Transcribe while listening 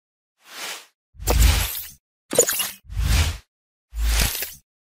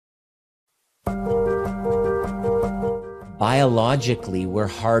biologically, we're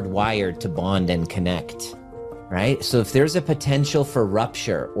hardwired to bond and connect, right? So if there's a potential for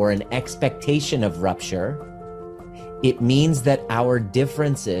rupture or an expectation of rupture, it means that our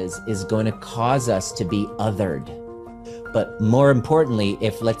differences is going to cause us to be othered. But more importantly,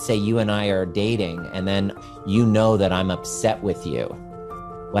 if let's say you and I are dating and then you know that I'm upset with you,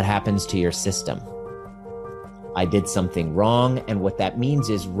 what happens to your system? I did something wrong. And what that means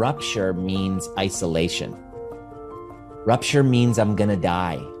is rupture means isolation. Rupture means I'm going to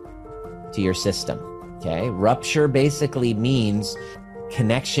die to your system. Okay. Rupture basically means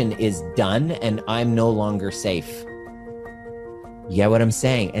connection is done and I'm no longer safe. You get what I'm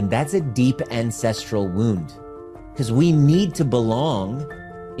saying? And that's a deep ancestral wound because we need to belong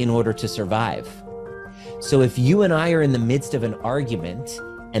in order to survive. So if you and I are in the midst of an argument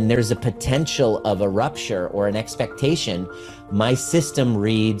and there's a potential of a rupture or an expectation, my system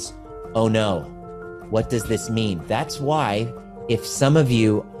reads, oh no, what does this mean? That's why if some of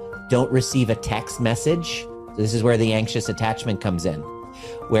you don't receive a text message, this is where the anxious attachment comes in,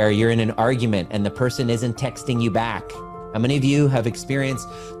 where you're in an argument and the person isn't texting you back. How many of you have experienced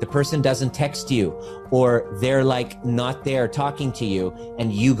the person doesn't text you or they're like not there talking to you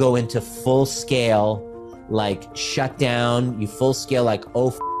and you go into full scale, like shut down, you full scale, like,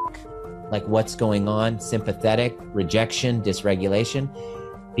 oh, like what's going on? Sympathetic, rejection, dysregulation.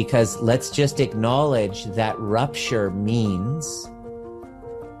 Because let's just acknowledge that rupture means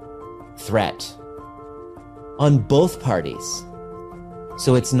threat on both parties.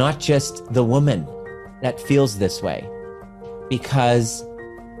 So it's not just the woman that feels this way. Because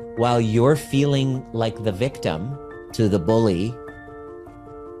while you're feeling like the victim to the bully,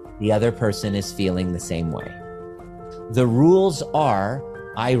 the other person is feeling the same way. The rules are,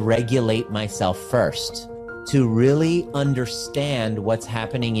 I regulate myself first to really understand what's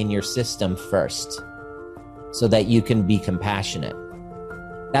happening in your system first so that you can be compassionate.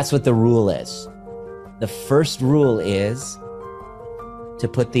 That's what the rule is. The first rule is to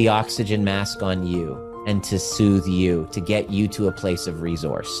put the oxygen mask on you and to soothe you, to get you to a place of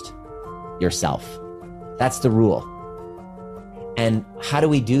resourced yourself. That's the rule. And how do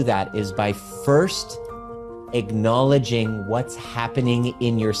we do that is by first acknowledging what's happening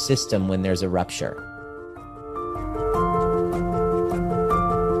in your system when there's a rupture.